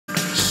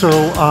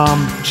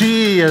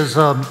GE has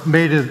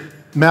made a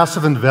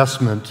massive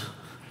investment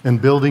in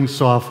building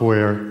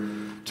software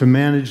to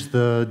manage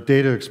the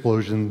data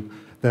explosion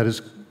that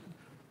is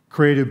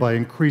created by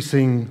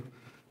increasing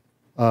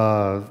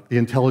the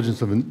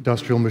intelligence of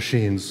industrial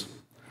machines.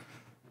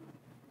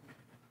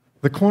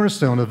 The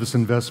cornerstone of this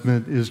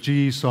investment is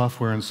GE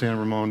software in San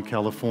Ramon,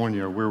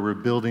 California, where we're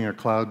building a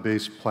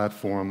cloud-based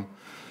platform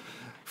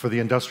for the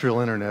industrial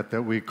internet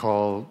that we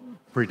call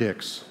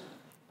Predix.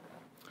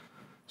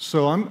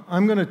 So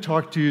I'm going to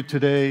talk to you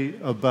today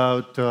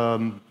about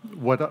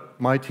what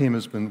my team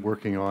has been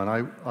working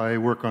on. I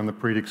work on the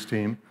Predix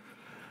team.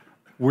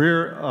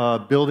 We're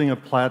building a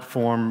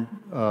platform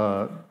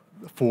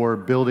for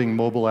building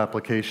mobile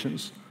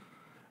applications.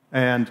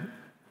 And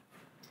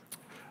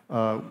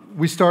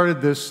we started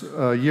this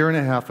a year and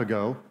a half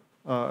ago.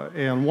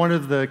 And one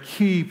of the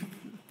key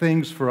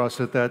things for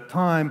us at that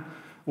time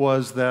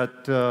was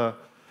that the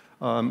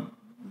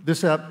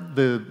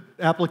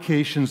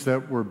applications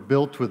that were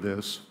built with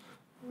this,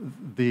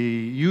 the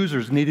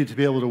users needed to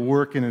be able to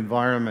work in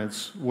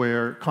environments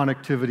where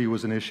connectivity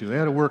was an issue. They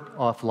had to work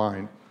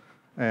offline.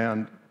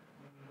 And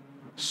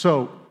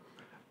so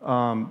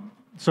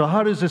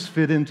how does this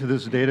fit into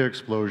this data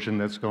explosion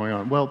that's going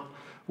on? Well,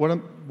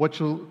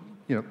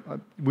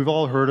 we've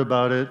all heard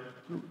about it.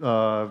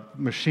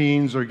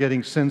 Machines are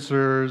getting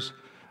sensors.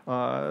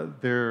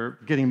 They're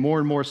getting more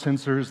and more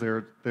sensors.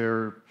 They're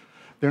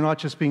not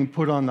just being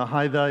put on the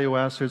high-value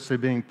assets. They're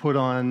being put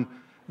on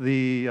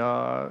the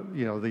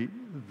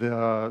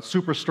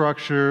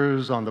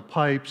superstructures, on the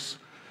pipes,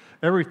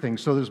 everything.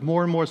 So there's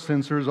more and more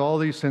sensors. All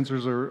these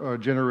sensors are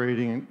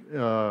generating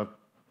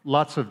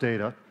lots of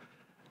data,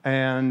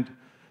 and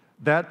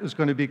that is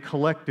going to be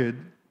collected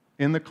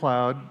in the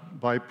cloud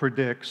by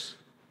Predix,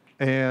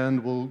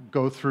 and we'll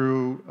go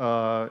through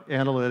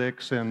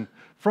analytics, and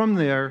from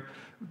there,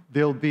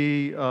 there'll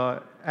be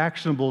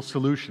actionable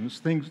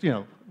solutions.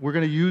 We're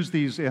going to use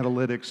these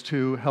analytics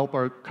to help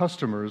our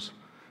customers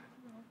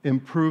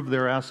improve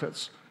their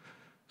assets.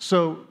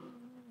 So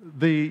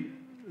the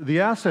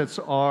assets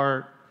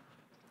are,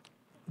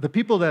 the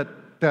people that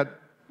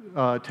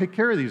take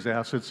care of these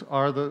assets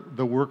are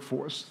the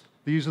workforce.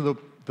 These are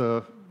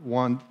the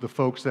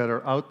folks that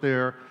are out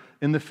there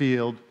in the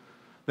field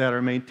that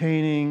are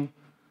maintaining,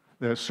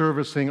 that are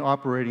servicing,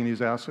 operating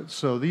these assets.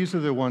 So these are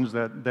the ones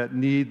that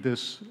need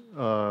this,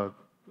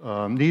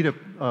 need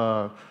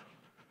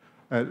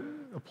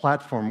a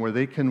platform where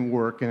they can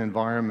work in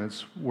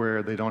environments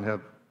where they don't have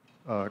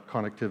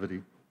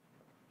connectivity.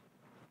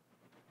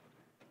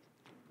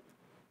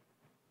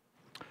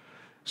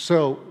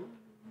 So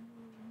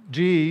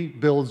GE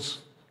builds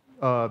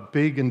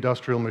big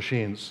industrial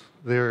machines.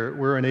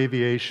 We're in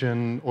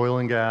aviation, oil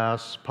and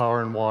gas,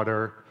 power and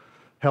water,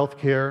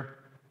 healthcare.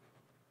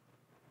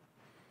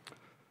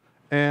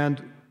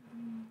 And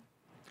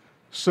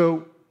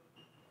so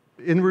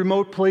in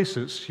remote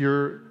places,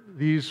 here's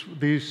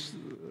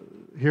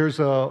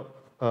an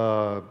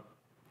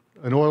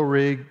oil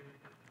rig,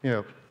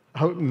 out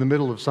in the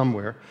middle of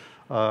somewhere,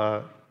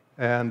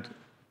 and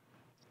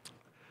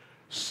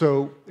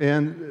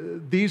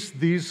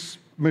these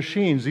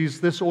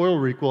machines, this oil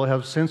rig will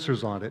have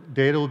sensors on it.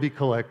 Data will be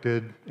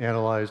collected,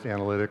 analyzed,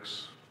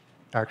 analytics,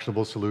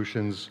 actionable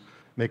solutions,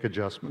 make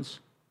adjustments.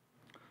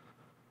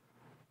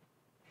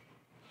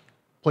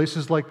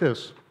 Places like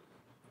this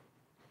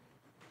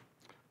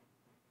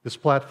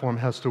platform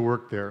has to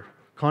work there.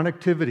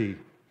 Connectivity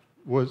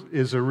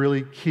is a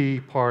really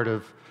key part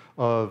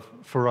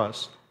for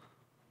us.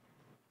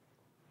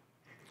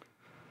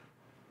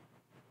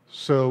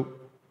 So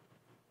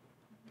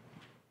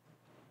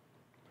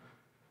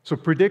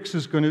Predix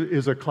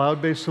is a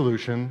cloud-based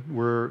solution.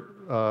 We're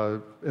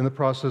in the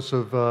process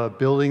of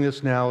building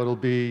this now. It'll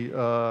be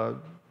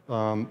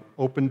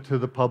open to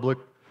the public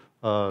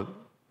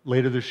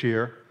later this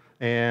year,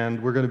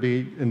 and we're going to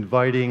be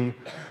inviting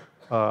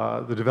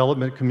the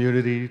development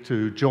community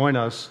to join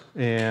us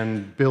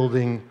in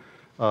building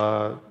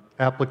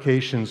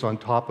applications on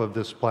top of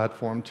this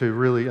platform to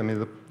really,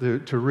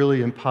 to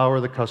really empower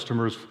the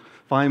customers,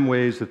 find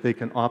ways that they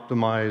can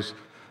optimize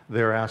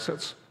their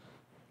assets.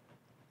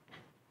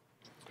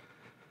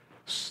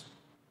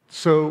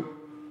 So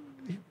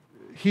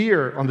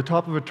here on the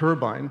top of a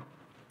turbine,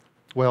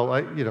 well,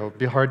 it'd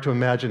be hard to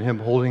imagine him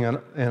holding an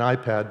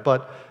iPad,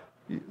 but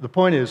the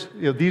point is,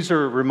 these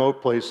are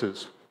remote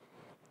places.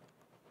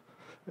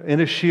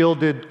 In a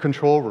shielded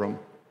control room,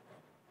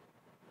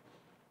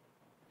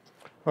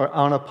 or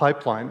on a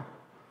pipeline.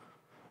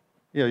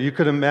 You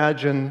could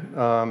imagine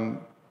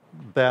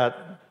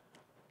that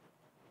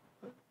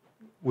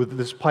with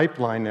this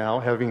pipeline now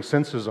having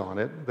sensors on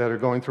it that are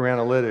going through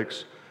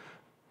analytics,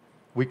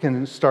 we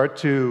can start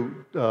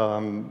to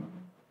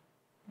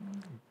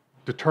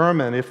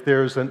determine if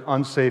there's an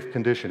unsafe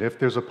condition, if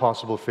there's a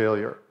possible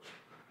failure,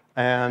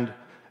 and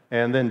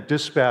then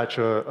dispatch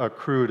a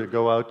crew to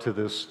go out to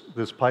this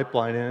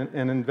pipeline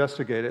and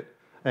investigate it.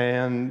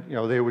 And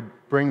they would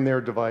bring their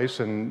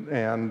device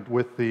and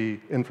with the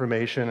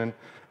information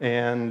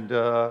and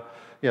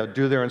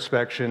do their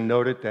inspection,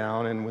 note it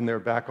down, and when they're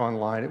back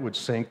online, it would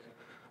sync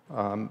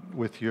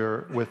with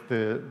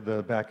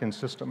the backend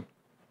system.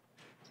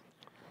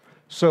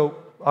 So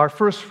our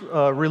first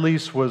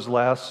release was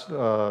last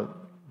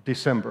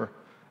December,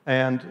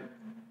 and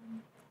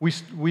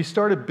we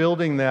started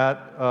building that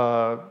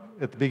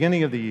at the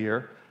beginning of the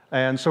year.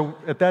 And so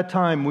at that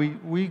time,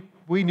 we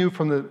knew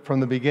from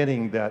the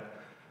beginning that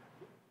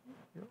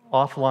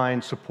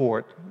offline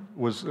support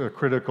was a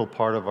critical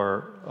part of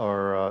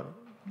our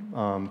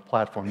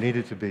platform,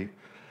 needed to be.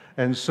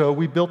 And so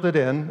we built it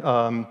in.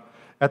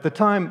 At the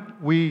time,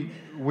 we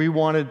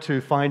wanted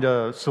to find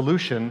a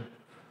solution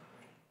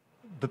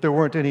that there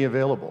weren't any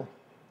available.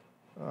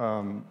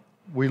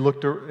 We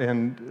looked,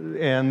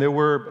 and there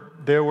were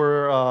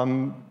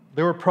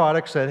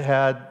products that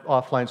had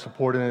offline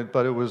support in it,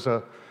 but it was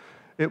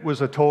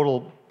a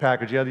total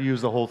package. You had to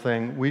use the whole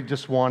thing. We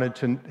just wanted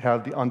to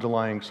have the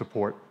underlying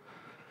support.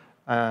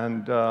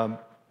 And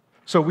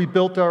so we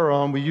built our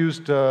own. We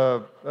used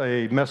a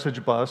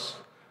message bus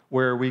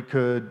where we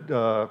could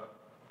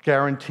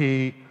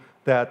guarantee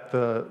that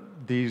the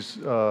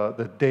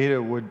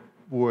data would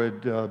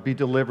be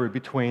delivered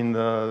between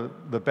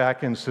the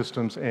back-end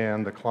systems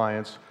and the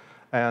clients.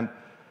 And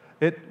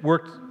it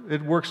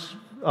works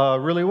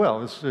really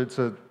well.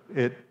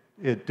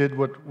 It did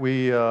what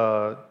we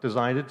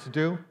designed it to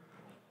do.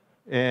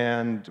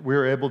 And we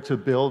were able to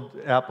build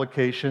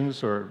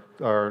applications, or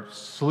our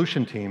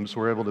solution teams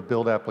were able to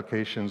build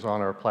applications on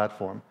our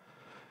platform.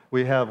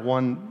 We have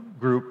one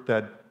group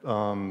that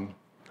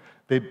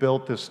they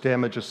built this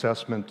damage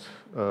assessment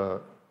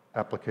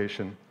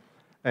application.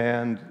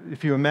 And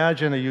if you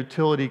imagine a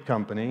utility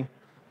company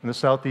in the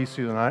southeast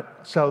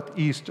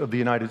of the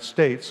United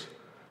States,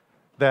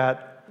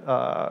 that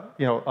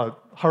a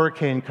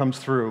hurricane comes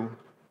through,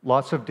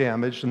 lots of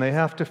damage, and they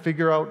have to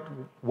figure out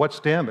what's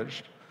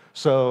damaged.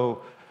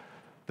 So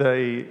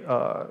the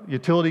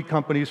utility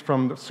companies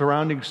from the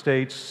surrounding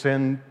states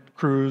send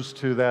crews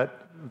to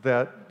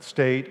that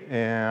state,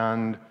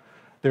 and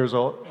they're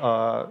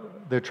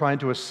trying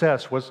to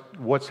assess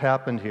what's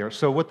happened here.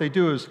 So what they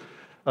do is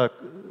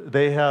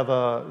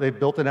they've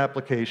built an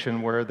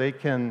application where they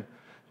can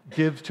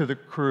give to the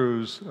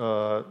crews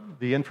the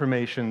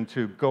information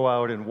to go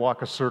out and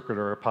walk a circuit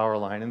or a power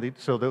line, and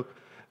so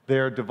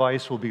their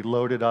device will be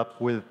loaded up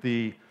with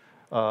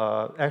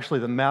actually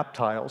the map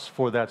tiles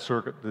for that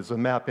circuit. There's a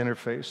map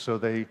interface, so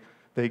they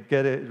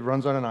get it. It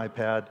runs on an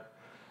iPad.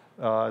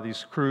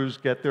 These crews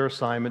get their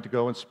assignment to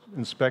go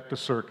inspect a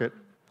circuit,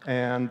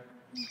 and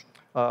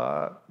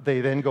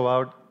they then go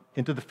out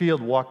into the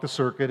field, walk the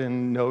circuit,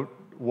 and note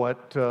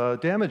what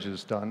damage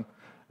is done.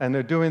 And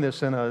they're doing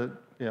this in a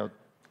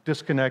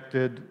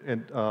disconnected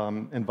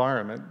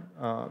environment.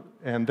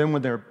 And then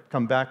when they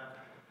come back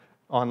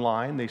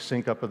online, they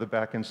sync up with the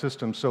back-end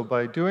system. So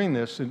by doing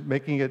this and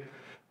making it,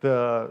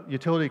 the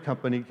utility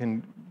company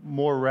can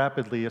more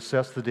rapidly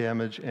assess the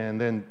damage and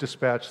then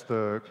dispatch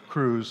the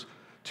crews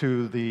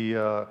to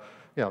the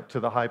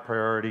high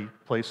priority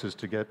places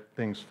to get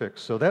things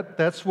fixed. So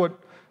that's what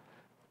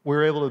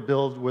we're able to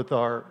build with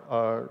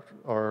our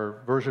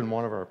version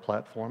 1 of our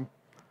platform.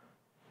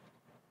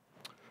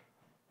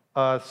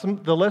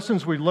 The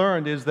lessons we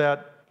learned is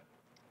that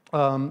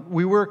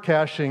we were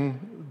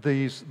caching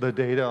the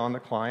data on the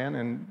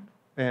client,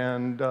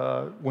 and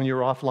when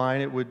you're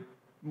offline, it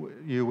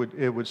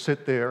would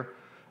sit there.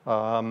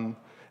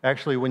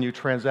 Actually, when you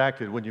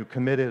transacted, when you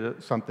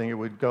committed something, it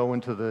would go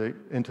into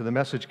the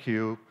message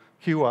queue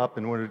up,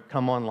 and when it would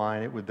come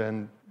online, it would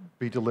then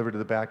be delivered to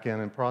the back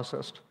end and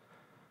processed.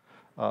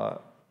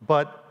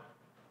 But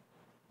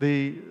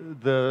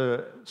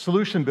the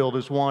solution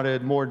builders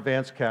wanted more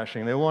advanced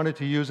caching. They wanted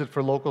to use it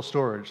for local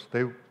storage.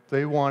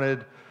 They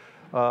wanted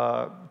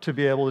to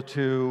be able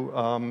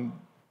to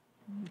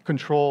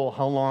control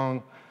how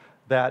long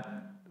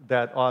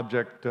that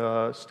object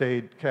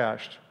stayed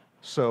cached.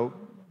 So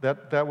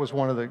that was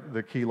one of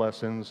the key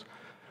lessons.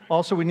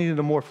 Also, we needed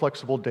a more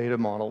flexible data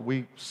model.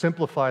 We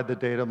simplified the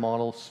data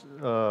models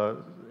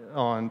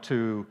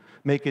to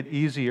make it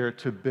easier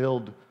to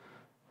build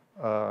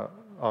our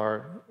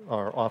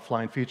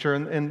offline feature.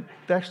 And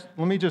let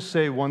me just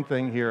say one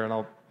thing here,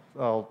 and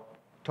I'll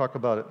talk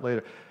about it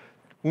later.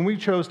 When we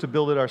chose to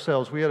build it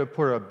ourselves, we had to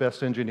put our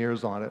best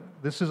engineers on it.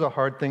 This is a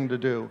hard thing to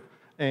do.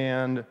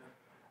 And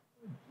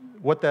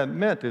what that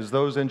meant is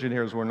those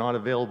engineers were not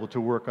available to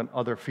work on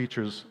other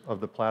features of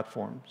the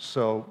platform.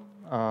 So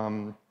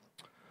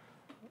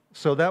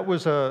that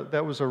was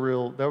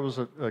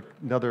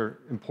another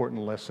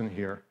important lesson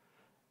here.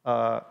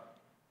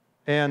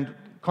 And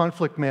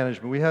conflict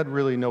management. We had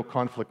really no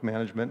conflict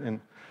management, and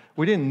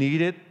we didn't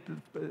need it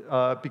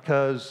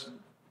because,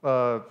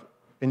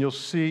 and you'll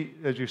see,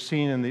 as you've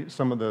seen in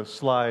some of the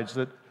slides,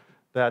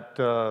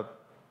 that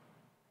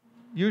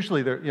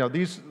usually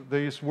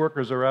these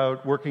workers are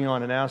out working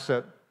on an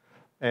asset,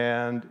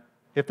 and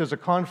if there's a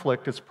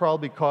conflict, it's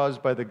probably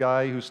caused by the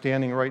guy who's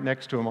standing right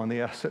next to him on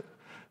the asset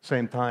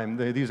same time.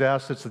 These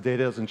assets, the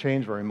data doesn't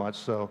change very much,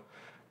 so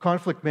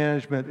conflict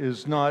management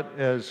is not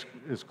as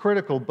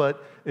critical,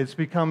 but it's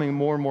becoming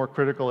more and more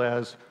critical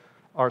as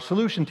our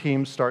solution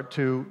teams start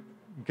to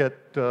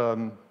get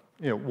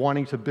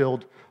wanting to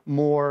build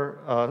more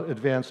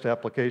advanced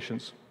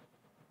applications.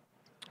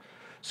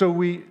 So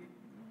we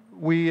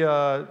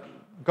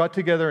got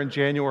together in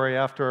January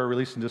after our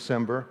release in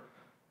December.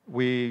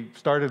 We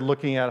started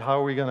looking at how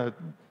are we going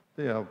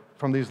to,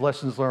 from these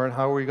lessons learned,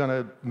 how are we going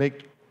to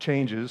make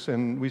changes?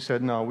 And we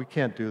said, no, we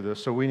can't do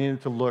this. So we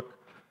needed to look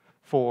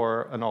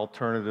for an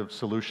alternative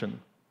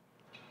solution,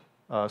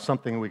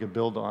 something we could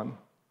build on.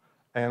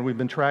 And we've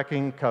been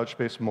tracking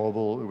Couchbase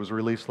Mobile. It was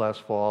released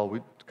last fall.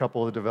 A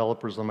couple of the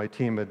developers on my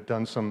team had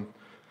done some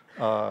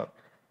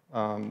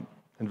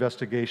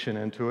investigation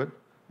into it,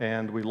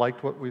 and we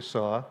liked what we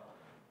saw.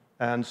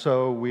 And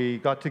so we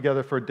got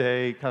together for a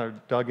day, kind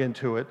of dug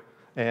into it,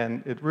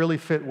 and it really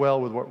fit well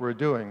with what we're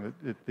doing.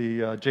 We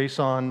had a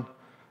JSON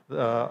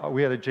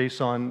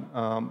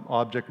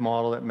object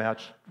model that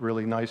matched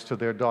really nice to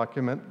their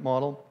document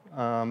model.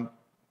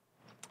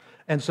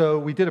 And so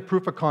we did a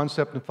proof of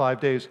concept in 5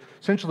 days.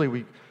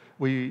 Essentially,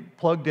 we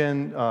plugged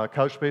in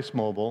Couchbase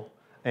Mobile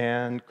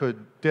and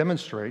could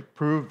demonstrate,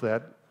 prove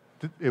that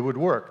it would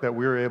work, that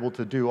we were able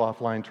to do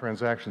offline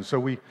transactions. So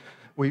we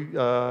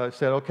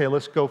said, okay,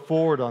 let's go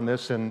forward on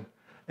this, and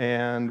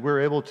we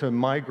were able to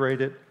migrate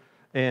it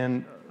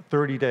in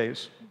 30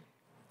 days.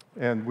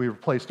 And we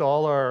replaced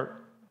all our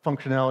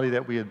functionality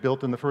that we had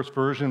built in the first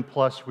version,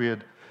 plus we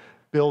had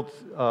built,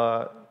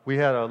 we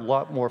had a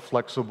lot more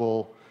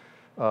flexible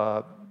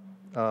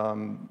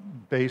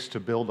base to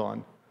build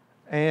on.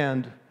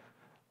 And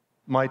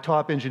my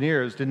top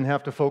engineers didn't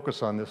have to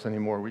focus on this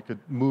anymore. We could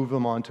move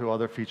them on to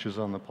other features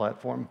on the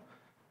platform.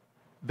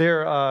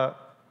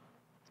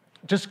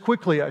 Just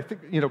quickly, I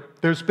think,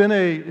 there's been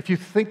if you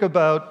think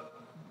about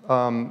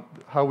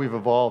how we've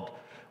evolved,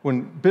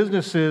 when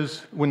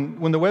businesses,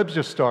 when the web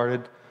just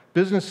started,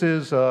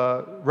 businesses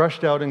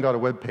rushed out and got a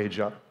web page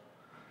up.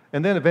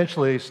 And then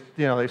eventually,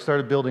 they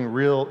started building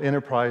real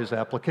enterprise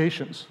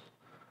applications.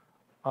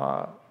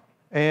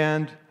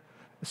 And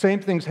the same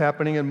thing's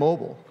happening in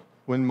mobile.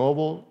 When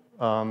mobile,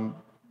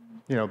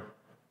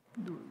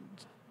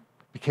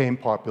 became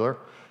popular,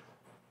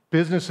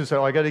 businesses said,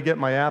 oh, I got to get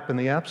my app in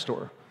the App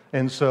Store.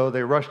 And so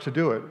they rushed to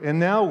do it. And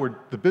now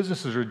the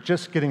businesses are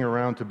just getting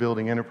around to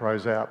building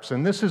enterprise apps.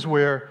 And this is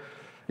where,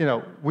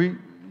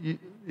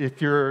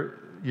 if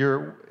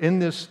you're in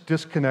this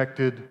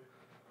disconnected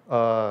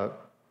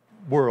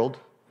world,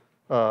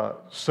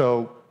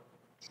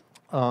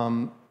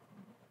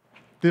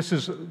 this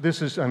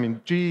is, I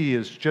mean, GE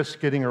is just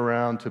getting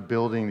around to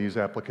building these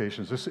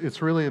applications.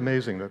 It's really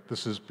amazing that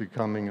this is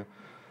becoming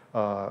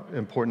an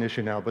important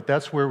issue now, but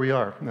that's where we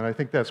are. And I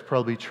think that's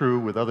probably true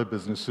with other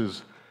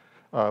businesses.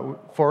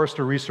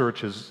 Forrester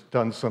Research has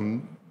done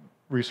some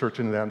research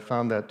into that and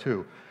found that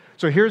too.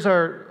 So here's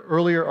our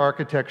earlier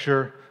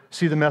architecture.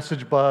 See the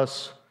message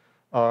bus,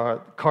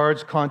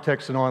 cards,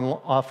 context, and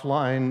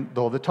offline,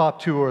 though the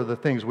top two are the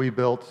things we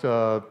built.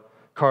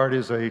 Card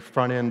is a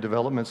front-end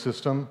development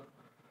system.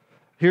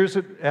 Here's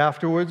it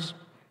afterwards,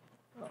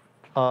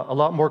 a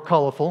lot more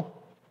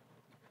colorful.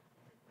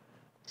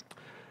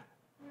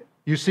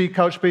 You see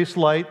Couchbase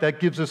Lite,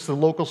 that gives us the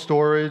local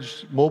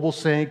storage, mobile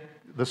sync,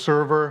 the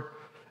server,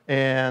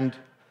 and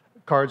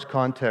cards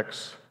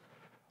context.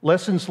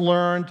 Lessons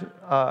learned,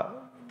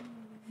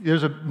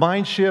 there's a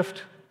mind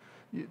shift.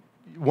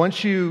 When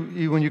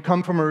you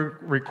come from a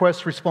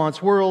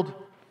request-response world,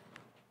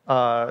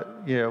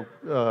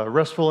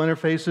 RESTful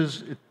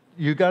interfaces,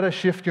 you got to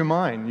shift your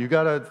mind. You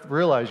got to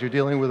realize you're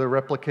dealing with a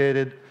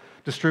replicated,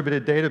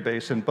 distributed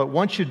database. But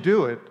once you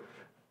do it,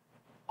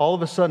 all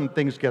of a sudden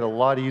things get a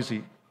lot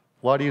easier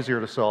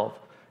to solve.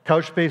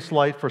 Couchbase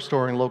Lite for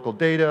storing local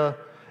data,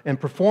 and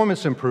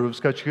performance improves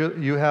because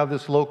you have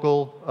this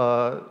local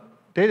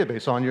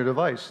database on your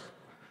device.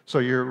 So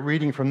you're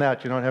reading from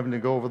that. You're not having to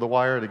go over the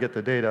wire to get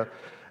the data.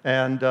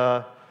 And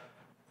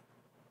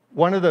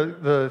one of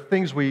the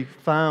things we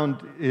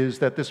found is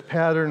that this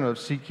pattern of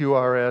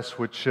CQRS,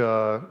 which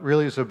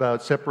really is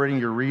about separating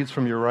your reads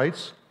from your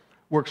writes,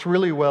 works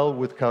really well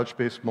with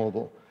Couchbase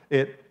Mobile.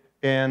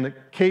 And the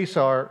case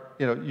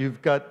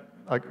you've got,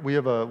 we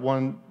have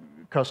one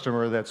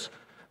customer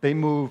they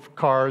move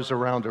cars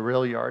around a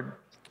rail yard.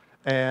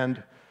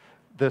 And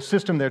the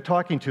system they're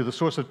talking to, the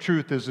source of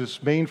truth, is this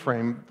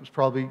mainframe. It was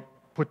probably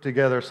put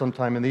together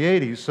sometime in the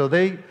 80s. So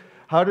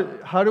how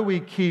do we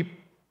keep,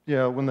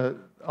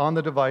 on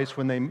the device,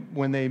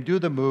 when they do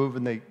the move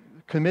and they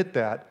commit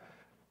that,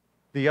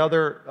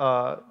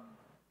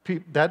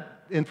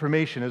 that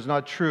information is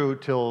not true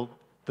till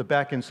the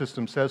backend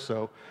system says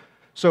so.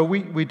 So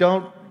we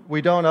don't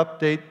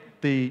update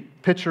the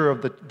picture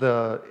of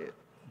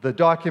the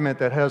document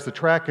that has the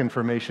track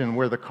information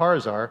where the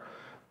cars are.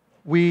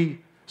 We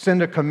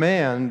send a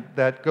command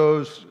we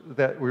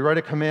write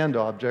a command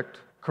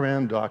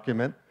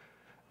document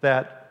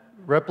that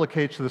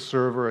replicates to the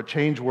server, a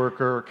change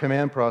worker, or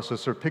command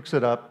processor picks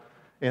it up,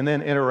 and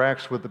then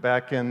interacts with the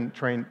back-end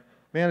train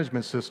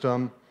management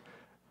system.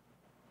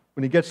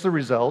 When it gets the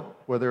result,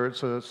 whether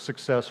it's a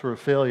success or a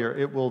failure,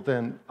 it will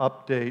then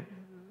update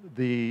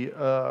the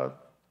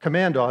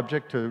command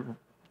object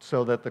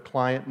so that the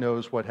client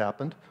knows what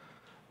happened,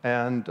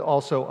 and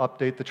also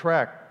update the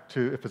track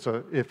to,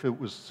 if it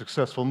was a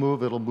successful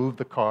move, it'll move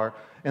the car,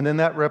 and then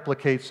that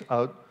replicates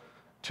out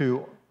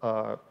to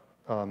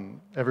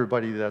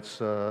everybody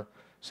that's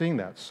seeing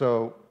that.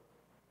 So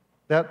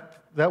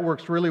that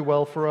works really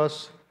well for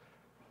us.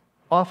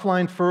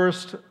 Offline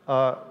first,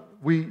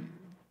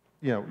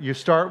 you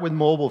start with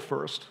mobile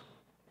first.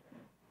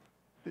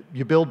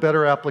 You build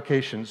better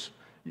applications.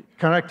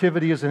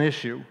 Connectivity is an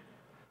issue.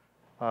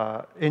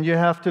 And you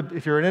have to,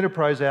 if you're an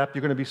enterprise app,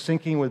 you're going to be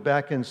syncing with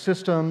back-end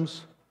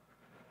systems.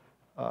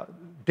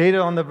 Data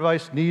on the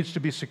device needs to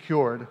be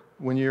secured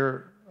when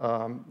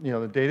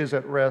the data's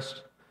at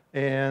rest.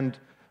 And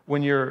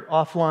when you're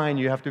offline,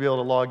 you have to be able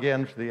to log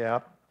in to the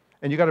app.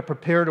 And you got to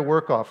prepare to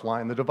work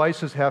offline. The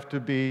devices have to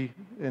be,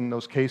 in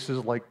those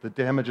cases like the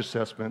damage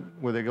assessment,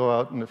 where they go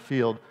out in the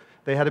field,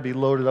 they had to be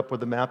loaded up with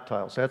the map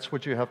tiles. That's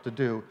what you have to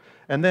do.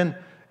 And then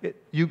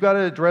you've got to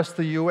address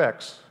the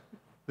UX.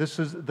 This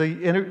is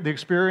the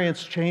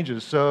experience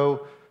changes.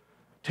 So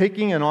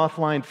taking an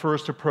offline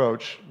first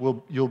approach,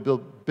 you'll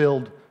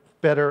build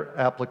better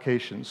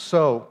applications.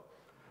 So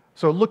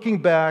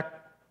looking back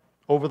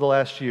over the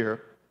last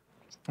year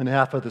and a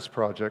half of this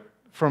project,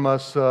 from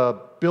us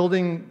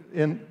building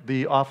in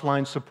the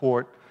offline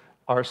support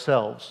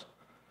ourselves,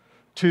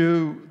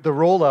 to the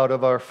rollout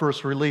of our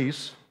first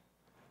release,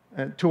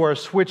 and to our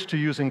switch to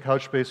using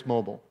Couchbase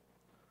Mobile.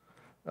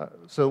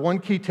 So one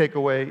key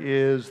takeaway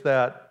is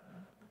that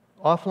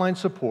offline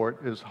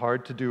support is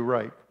hard to do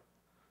right.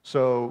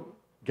 So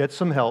get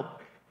some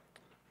help.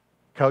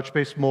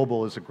 Couchbase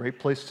Mobile is a great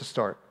place to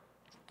start.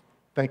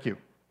 Thank you.